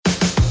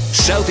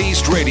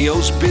Southeast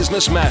Radio's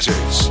Business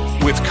Matters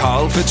with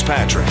Carl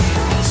Fitzpatrick.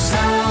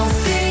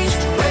 Southeast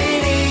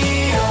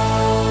Radio.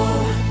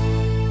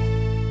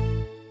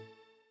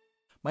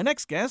 My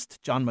next guest,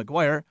 John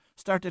Maguire,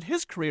 started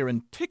his career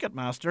in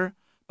Ticketmaster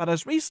but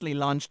has recently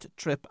launched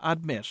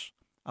TripAdmit,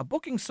 a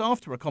booking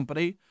software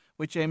company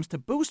which aims to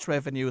boost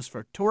revenues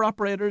for tour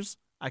operators,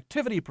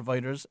 activity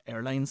providers,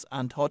 airlines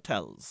and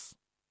hotels.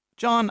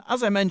 John,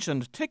 as I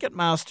mentioned,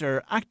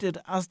 Ticketmaster acted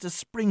as the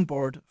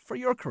springboard for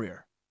your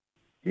career.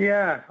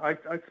 Yeah, I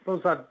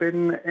suppose I've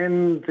been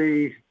in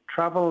the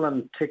travel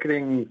and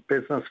ticketing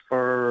business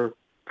for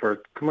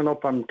coming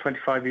up on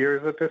 25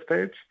 years at this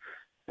stage.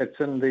 It's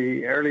in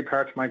the early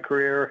part of my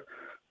career.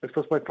 I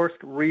suppose my first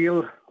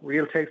real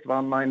taste of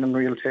online and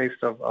real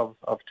taste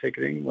of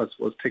ticketing was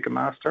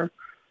Ticketmaster.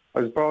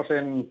 I was brought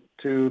in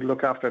to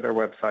look after their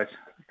website.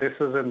 This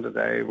was in the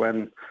day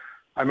when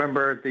I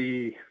remember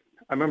the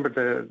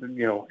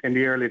in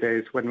the early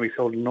days when we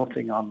sold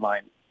nothing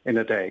online in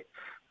a day.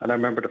 And I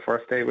remember the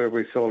first day where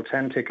we sold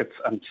 10 tickets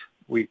and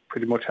we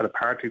pretty much had a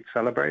party to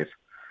celebrate.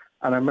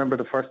 And I remember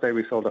the first day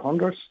we sold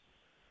 100.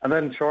 And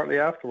then shortly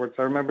afterwards,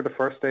 I remember the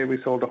first day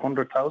we sold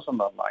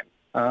 100,000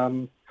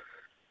 online.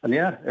 And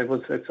yeah,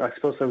 I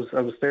suppose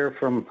I was there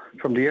from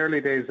the early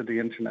days of the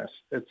internet.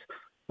 It's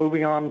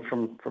moving on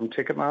from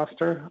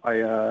Ticketmaster.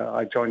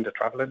 I joined the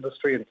travel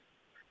industry and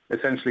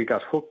essentially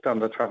got hooked on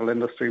the travel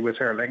industry with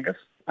Aer Lingus.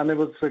 And it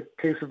was a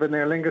case of in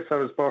Aer Lingus I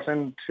was brought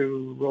in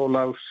to roll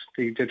out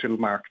the digital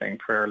marketing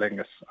for Aer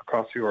Lingus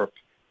across Europe.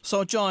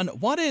 So John,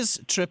 what is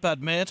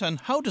TripAdmit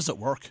and how does it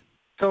work?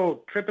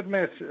 So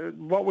TripAdmit,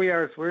 what we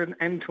are is we're an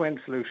end-to-end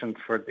solution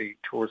for the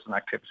tours and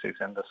activities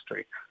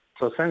industry.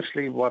 So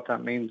essentially what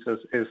that means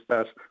is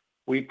that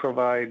we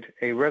provide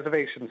a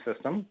reservation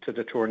system to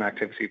the tour and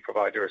activity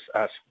providers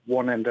at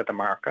one end of the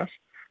market.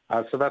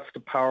 So that's to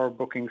power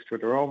bookings through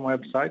their own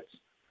websites.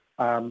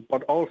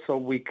 But also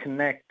we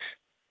connect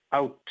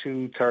out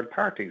to third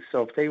parties.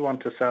 So if they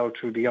want to sell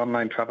through the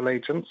online travel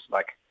agents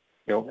like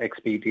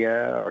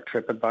Expedia or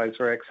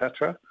TripAdvisor,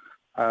 etc.,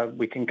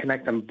 we can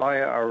connect them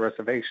via our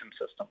reservation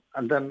system.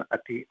 And then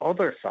at the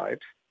other side,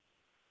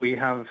 we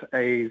have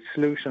a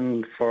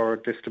solution for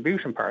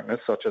distribution partners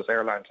such as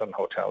airlines and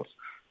hotels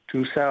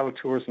to sell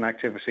tours and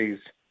activities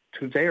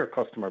to their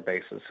customer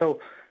bases. So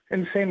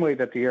in the same way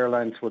that the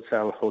airlines would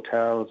sell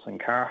hotels and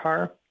car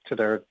hire to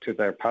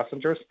their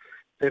passengers,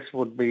 this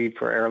would be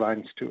for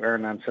airlines to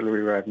earn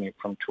ancillary revenue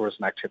from tours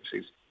and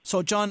activities.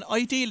 So John,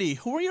 ideally,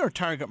 who are your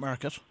target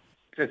market?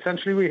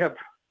 Essentially, we have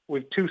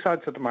two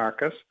sides of the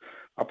market.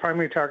 Our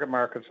primary target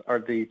markets are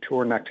the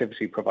tour and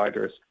activity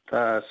providers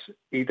that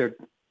either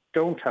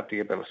don't have the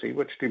ability,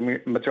 which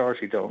the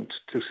majority don't,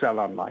 to sell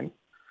online.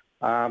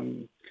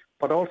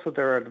 But also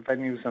there are the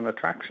venues and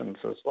attractions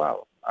as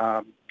well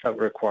that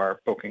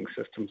require booking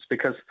systems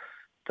because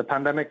the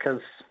pandemic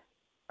has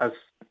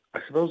I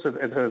suppose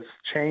it has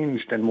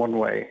changed in one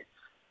way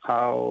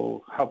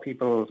how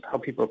people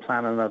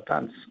plan in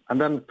advance. And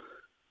then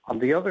on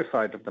the other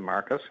side of the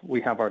market,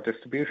 we have our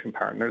distribution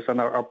partners,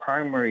 and our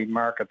primary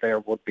market there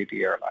would be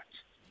the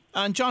airlines.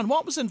 And John,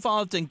 what was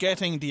involved in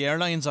getting the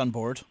airlines on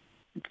board?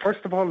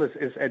 First of all is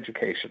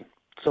education.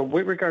 So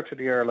with regard to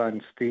the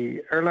airlines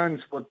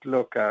would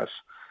look at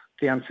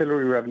the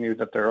ancillary revenue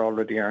that they're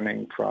already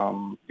earning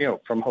from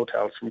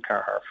hotels, from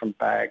car hire, from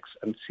bags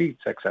and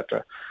seats,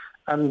 etc.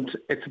 And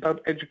it's about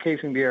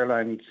educating the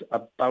airlines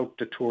about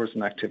the tours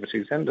and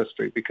activities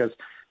industry because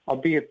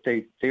albeit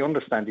they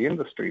understand the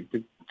industry,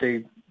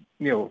 they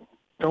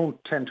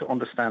don't tend to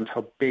understand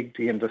how big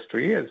the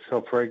industry is.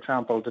 So, for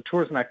example, the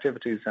tours and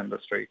activities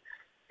industry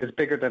is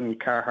bigger than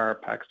car hire,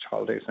 package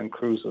holidays and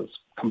cruises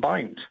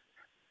combined.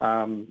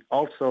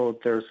 Also,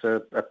 there's a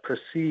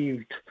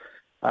perceived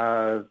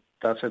that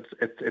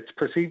it's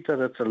perceived that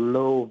it's a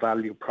low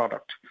value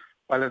product,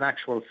 while in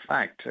actual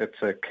fact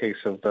it's a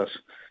case of that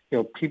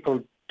people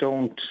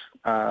don't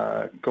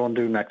go and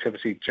do an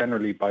activity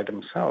generally by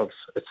themselves.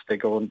 They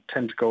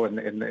tend to go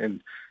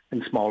in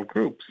small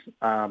groups.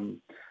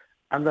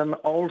 And then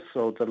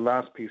also the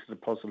last piece of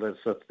the puzzle is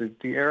that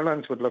the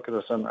airlines would look at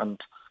us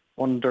and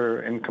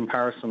wonder, in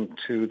comparison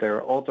to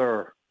their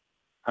other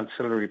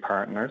ancillary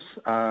partners,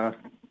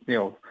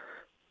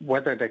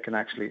 whether they can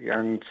actually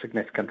earn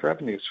significant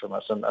revenues from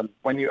us. And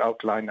when you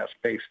outline that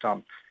based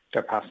on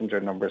their passenger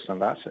numbers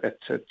and that,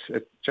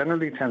 it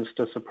generally tends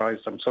to surprise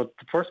them. So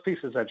the first piece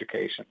is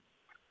education.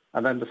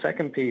 And then the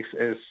second piece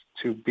is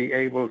to be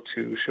able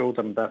to show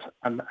them that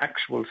an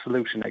actual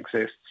solution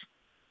exists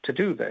to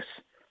do this.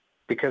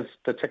 Because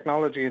the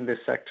technology in this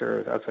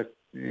sector,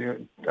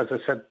 as I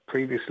said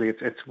previously,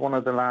 it's one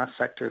of the last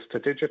sectors to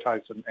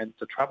digitize in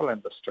the travel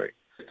industry.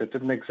 It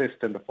didn't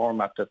exist in the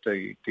format that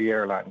the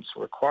airlines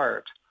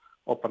required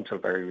up until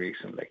very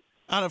recently.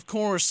 And of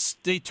course,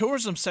 the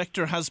tourism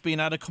sector has been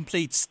at a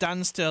complete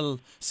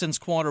standstill since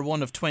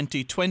Q1 of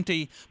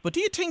 2020. But do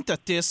you think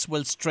that this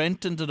will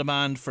strengthen the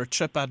demand for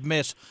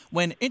TripAdmit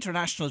when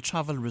international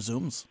travel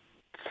resumes?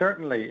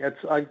 Certainly,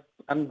 I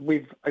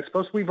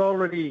suppose we've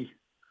already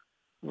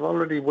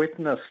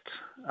witnessed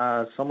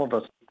some of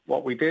it.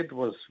 What we did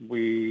was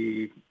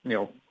we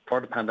for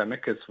the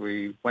pandemic is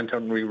we went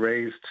out and we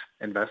raised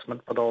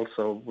investment, but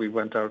also we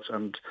went out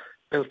and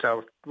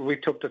we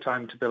took the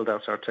time to build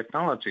out our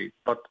technology.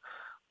 But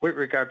with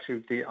regard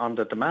to on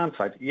the demand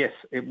side, yes,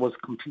 it was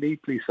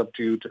completely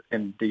subdued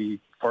in the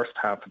first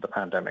half of the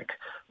pandemic.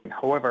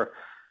 However,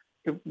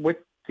 with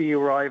the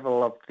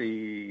arrival of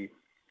the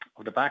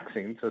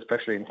vaccines,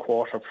 especially in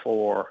quarter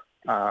 4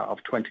 of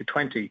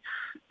 2020,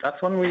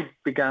 that's when we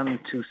began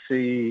to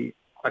see,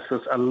 I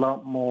suppose, a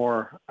lot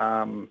more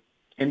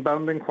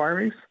inbound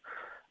inquiries.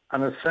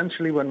 And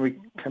essentially, when we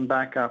came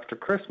back after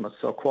Christmas,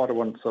 so quarter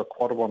one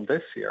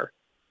this year,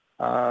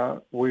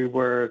 we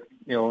were,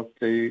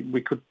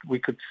 we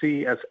could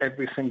see as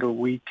every single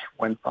week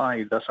went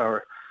by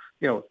that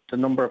the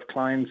number of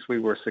clients we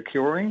were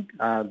securing,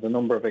 the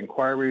number of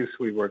inquiries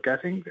we were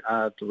getting,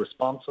 the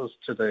responses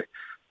to the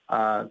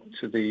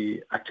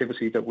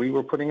activity that we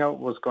were putting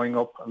out was going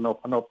up and up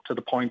and up to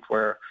the point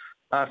where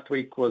last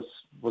week was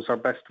our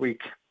best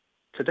week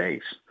to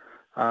date.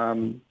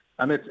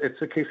 And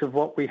it's a case of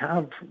what we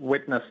have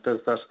witnessed is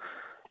that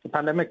the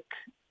pandemic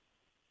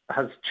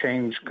has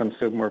changed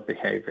consumer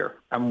behaviour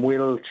and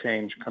will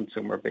change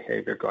consumer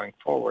behaviour going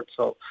forward.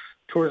 So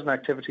tourism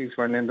activities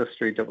were an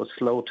industry that was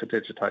slow to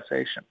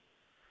digitisation.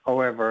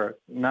 However,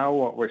 now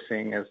what we're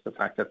seeing is the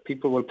fact that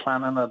people will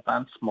plan in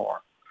advance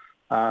more.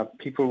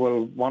 People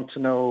will want to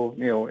know,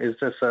 is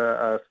this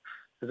a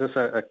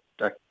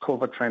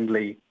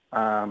COVID-friendly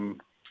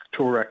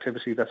tour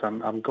activity that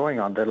I'm going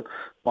on? They'll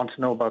want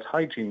to know about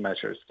hygiene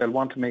measures. They'll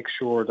want to make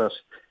sure that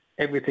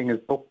everything is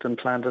booked and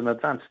planned in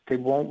advance. They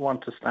won't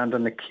want to stand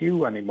in a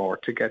queue anymore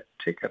to get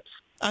tickets.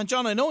 And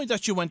John, I know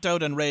that you went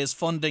out and raised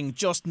funding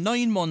just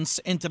 9 months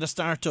into the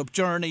startup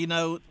journey.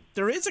 Now,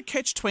 there is a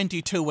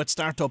catch-22 with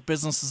startup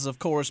businesses, of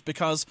course,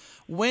 because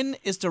when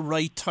is the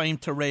right time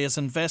to raise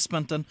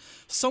investment? And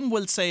some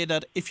will say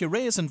that if you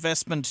raise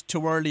investment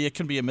too early, it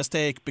can be a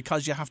mistake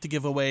because you have to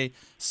give away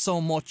so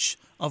much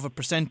of a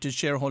percentage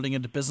shareholding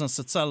in the business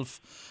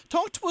itself.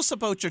 Talk to us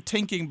about your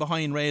thinking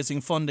behind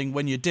raising funding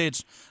when you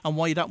did and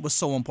why that was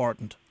so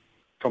important.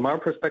 From our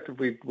perspective,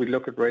 we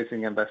look at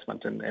raising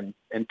investment in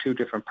 2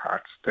 different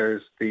parts.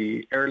 There's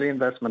the early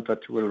investment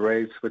that you will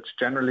raise, which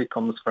generally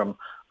comes from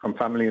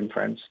family and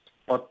friends.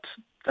 But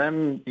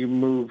then you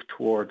move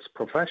towards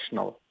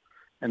professional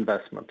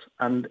investment.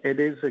 And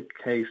it is a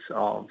case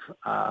of,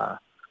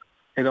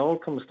 it all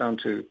comes down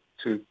to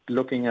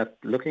looking at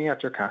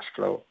your cash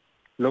flow,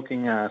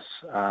 looking at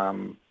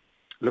the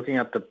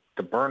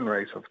burn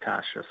rate of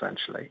cash,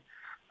 essentially.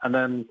 And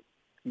then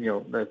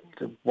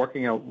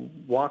working out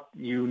what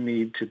you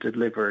need to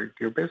deliver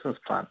your business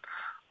plan.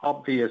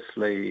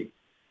 Obviously,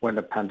 when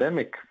a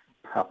pandemic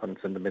happens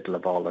in the middle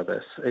of all of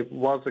this, it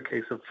was a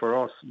case of, for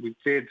us, we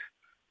did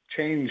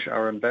change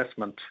our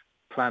investment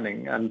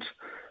planning, and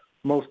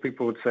most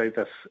people would say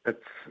that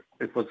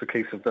it was a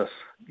case of that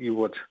you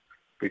would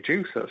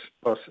reduce it,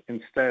 but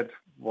instead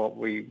what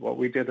we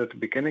did at the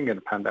beginning of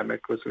the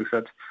pandemic was we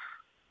said,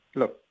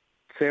 look,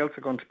 sales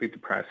are going to be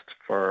depressed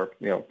for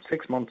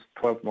 6 months,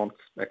 12 months,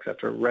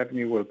 etc.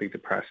 Revenue will be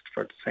depressed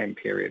for the same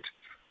period.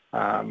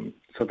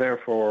 So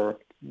therefore,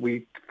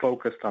 we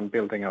focused on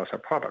building out our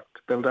product.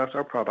 To build out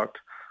our product,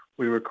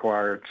 we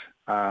required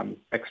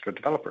extra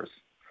developers.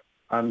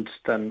 And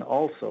then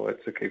also,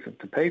 it's a case of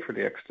to pay for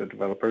the extra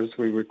developers,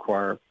 we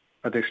require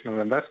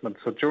additional investment.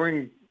 So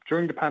during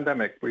the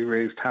pandemic, we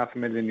raised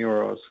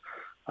 €500,000,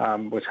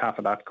 with half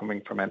of that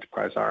coming from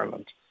Enterprise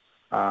Ireland.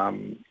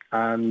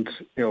 And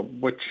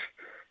which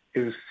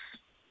is,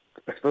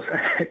 I suppose,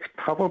 it's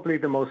probably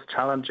the most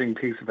challenging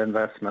piece of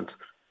investment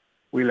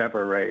we'll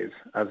ever raise,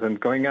 as in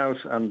going out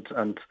and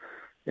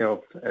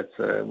it's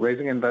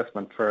raising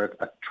investment for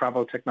a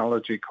travel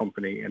technology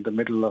company in the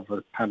middle of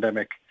a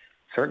pandemic.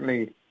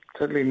 Certainly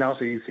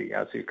not easy,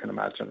 as you can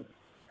imagine.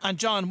 And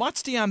John,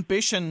 what's the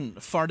ambition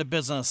for the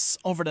business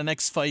over the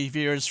next 5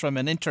 years from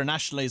an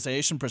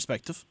internationalisation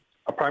perspective?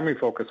 Our primary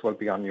focus will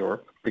be on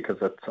Europe because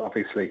that's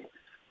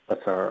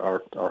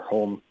our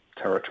home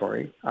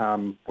territory.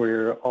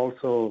 We're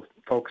also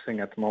focusing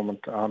at the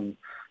moment on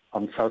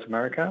South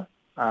America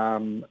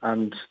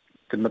and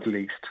the Middle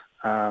East.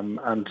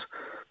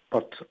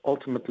 But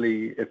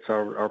ultimately, it's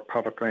our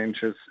product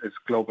range is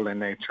global in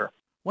nature.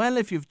 Well,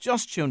 if you've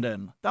just tuned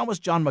in, that was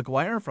John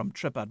Maguire from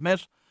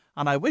TripAdmit,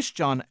 and I wish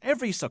John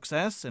every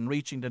success in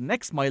reaching the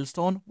next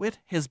milestone with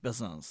his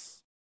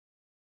business.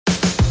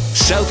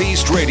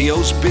 Southeast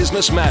Radio's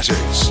Business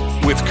Matters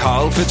with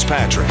Carl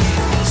Fitzpatrick.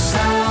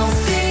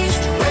 Southeast.